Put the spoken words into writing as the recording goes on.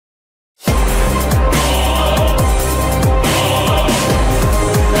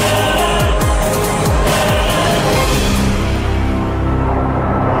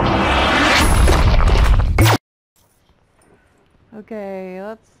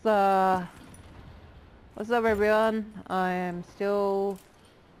What's up everyone? I am still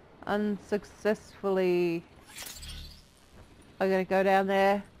unsuccessfully... I gotta go down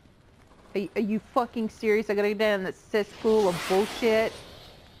there. Are you fucking serious? I gotta go down that cesspool of bullshit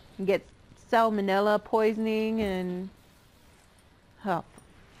and get salmonella poisoning and... Oh, for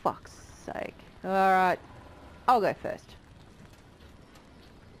fuck's sake. Alright, I'll go first.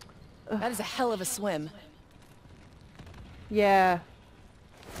 That is a hell of a swim. Yeah.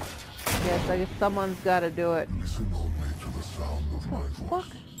 Yes, I guess someone's gotta do it. Listen only to the sound of my voice.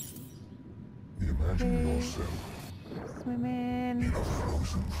 Fuck. Imagine yourself Swimming. in a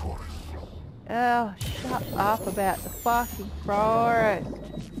frozen forest. Oh, shut up about the fucking forest.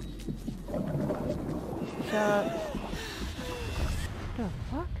 Shut. The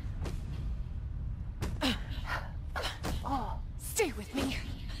fuck? Oh. Stay with me.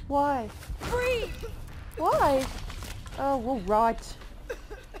 Why? Breathe! Why? Oh, all right.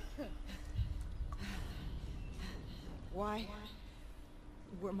 Why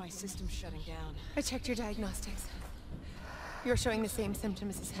were my systems shutting down? I checked your diagnostics. You're showing the same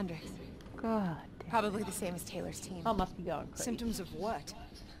symptoms as Hendrix. God damn. Probably the same as Taylor's team. I must be going crazy. Symptoms of what?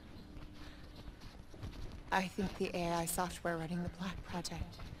 I think the AI software running the Black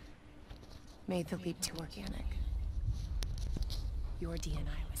Project made the leap to organic. Your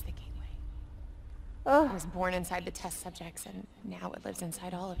DNI was the gateway. It was born inside the test subjects, and now it lives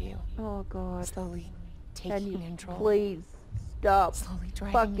inside all of you. Oh god. Slowly Can taking you control. please stop Slowly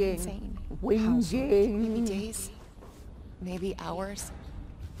driving you fucking insane. Maybe whinging? days, maybe hours.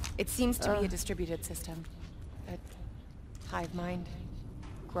 It seems to be a distributed system. A hive mind,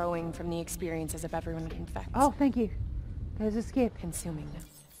 growing from the experiences of everyone it infects. Oh, thank you. There's a skip. Consuming them.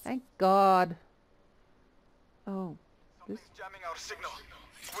 Thank God. Oh. This? Jamming our signal.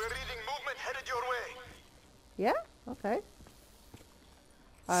 We're reading movement headed your way. Yeah? Okay.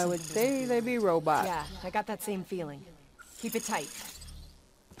 I would say they be robots. Yeah, I got that same feeling. Keep it tight.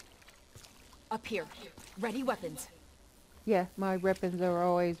 Up here. Ready weapons. Yeah, my weapons are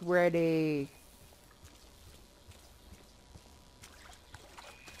always ready.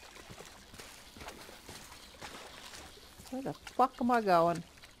 Where the fuck am I going?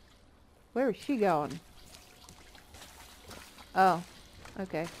 Where is she going? Oh,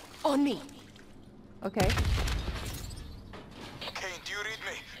 okay. On me! Okay. Kane, do you read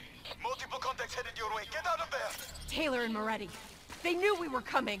me? Multiple contacts headed your way. Get out of there! Taylor and Moretti. They knew we were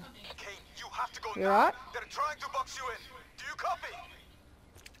coming. Kane, you have to go You now. alright? They're trying to box you in. Do you copy?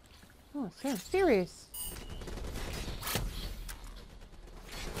 Oh, it sounds serious.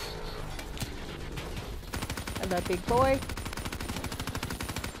 Hello, big boy.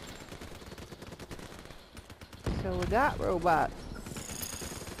 So we got robots.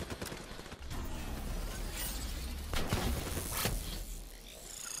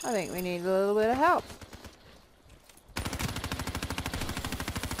 I think we need a little bit of help.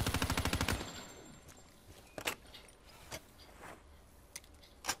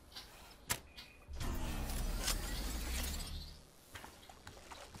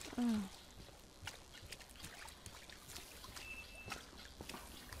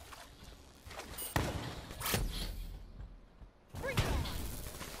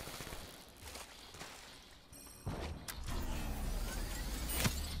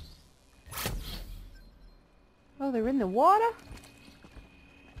 Oh, they're in the water?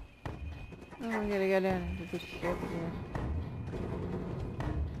 Oh, we gotta go down into this ship here.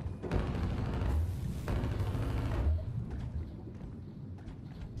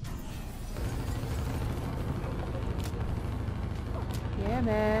 Yeah,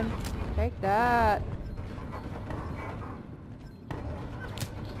 man. Take that.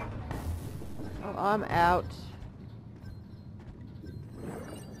 Oh, I'm out.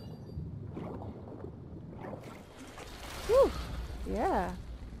 Whew. Yeah.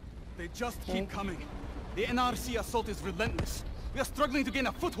 They just keep coming. The NRC assault is relentless. We are struggling to gain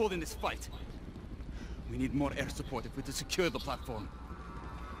a foothold in this fight. We need more air support if we're to secure the platform.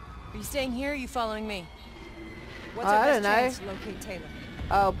 Are you staying here or are you following me? What's I our don't best chance know. to locate Taylor?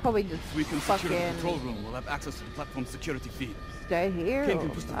 I'll probably just If we can secure the fucking control room, we'll have access to the platform's security feed. stay here Kane or can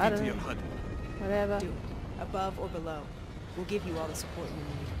push the I feed don't to your know. HUD. Whatever. Do it. Above or below. We'll give you all the support you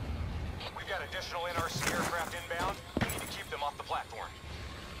need. We've got additional NRC aircraft inbound. We need to keep them off the platform.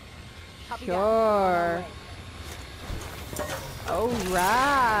 Copy Sure. that.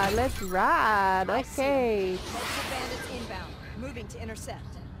 Alright, let's ride. Okay. Multiple bandits inbound. Moving to intercept.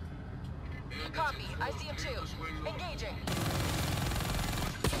 Copy. I see him too. Engaging.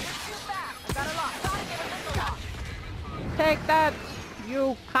 Too fast. I got it locked. Gotta get a missile launch. Take that,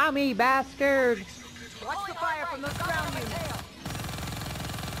 you commie bastard. Watch the fire from those ground units.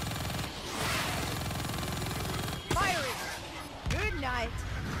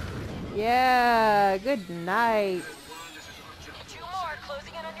 Yeah, good night. 2 more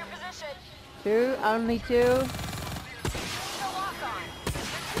closing in on your position. 2, only 2. The lock on.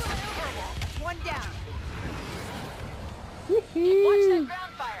 You're too maneuverable. 1 down. Watch that Woohoo!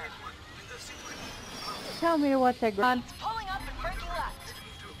 ground fire. Tell me to watch that ground. It's pulling up and breaking left.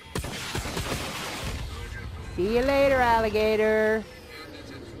 See you later, alligator.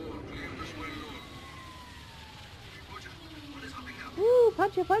 Woo,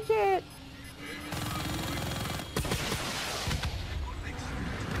 punch it, punch it.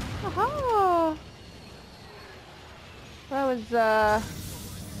 Aha! That was,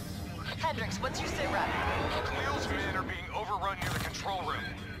 Hendricks, what's your sit rep? Cleo's men are being overrun near the control room.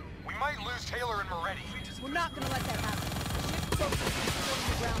 We might lose Taylor and Moretti. We're not gonna let that happen. Shift focus to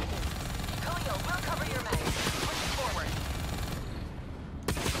the ground force. Khalil, we'll cover your men. Push it forward.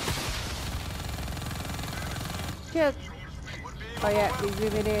 just, oh yeah, we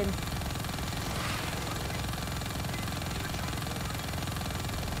zoom it in.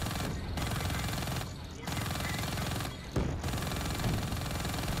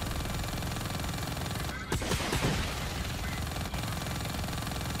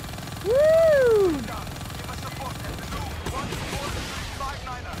 Woo! Give us support.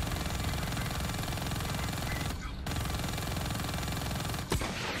 2-1-4-3-5-9-er.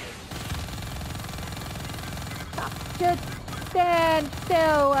 Just stand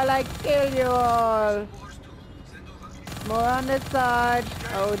still while I kill you all. More on this side.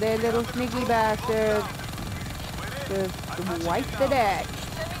 Oh, they're little sneaky bastards. Just wipe the deck.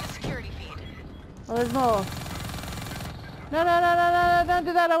 Send me the security feed. Oh, there's more. No, no, no, no, no, don't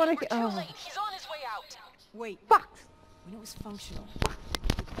do that. I want We're to. too Oh, late. He's on his way out. Wait, fuck. when it was functional,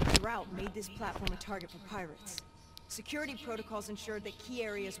 the route made this platform a target for pirates. Security protocols ensured that key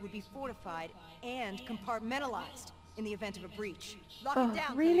areas would be fortified and compartmentalized in the event of a breach. Lock Oh, it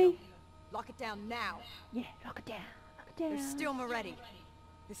down, really? Cleo. Lock it down now. Yeah, lock it down. Lock it down. There's still Moretti.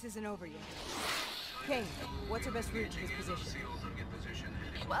 This isn't over yet. Kane, what's our best route to his position?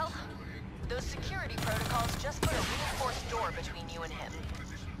 Well, those security protocols just put a reinforced door between you and him.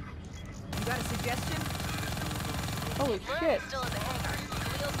 You got a suggestion? Holy We're shit. still in the hangar.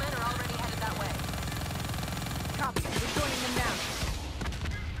 Khalil's men are already headed that way. Copy. We're joining them now.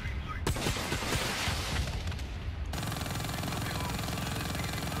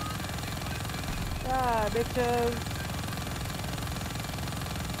 Ah, bitches.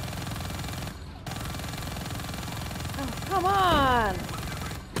 Oh, come on.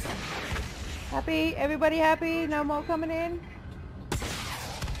 Happy? Everybody happy? No more coming in?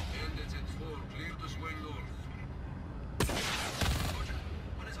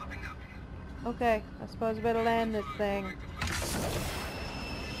 Okay, I suppose I better land this thing.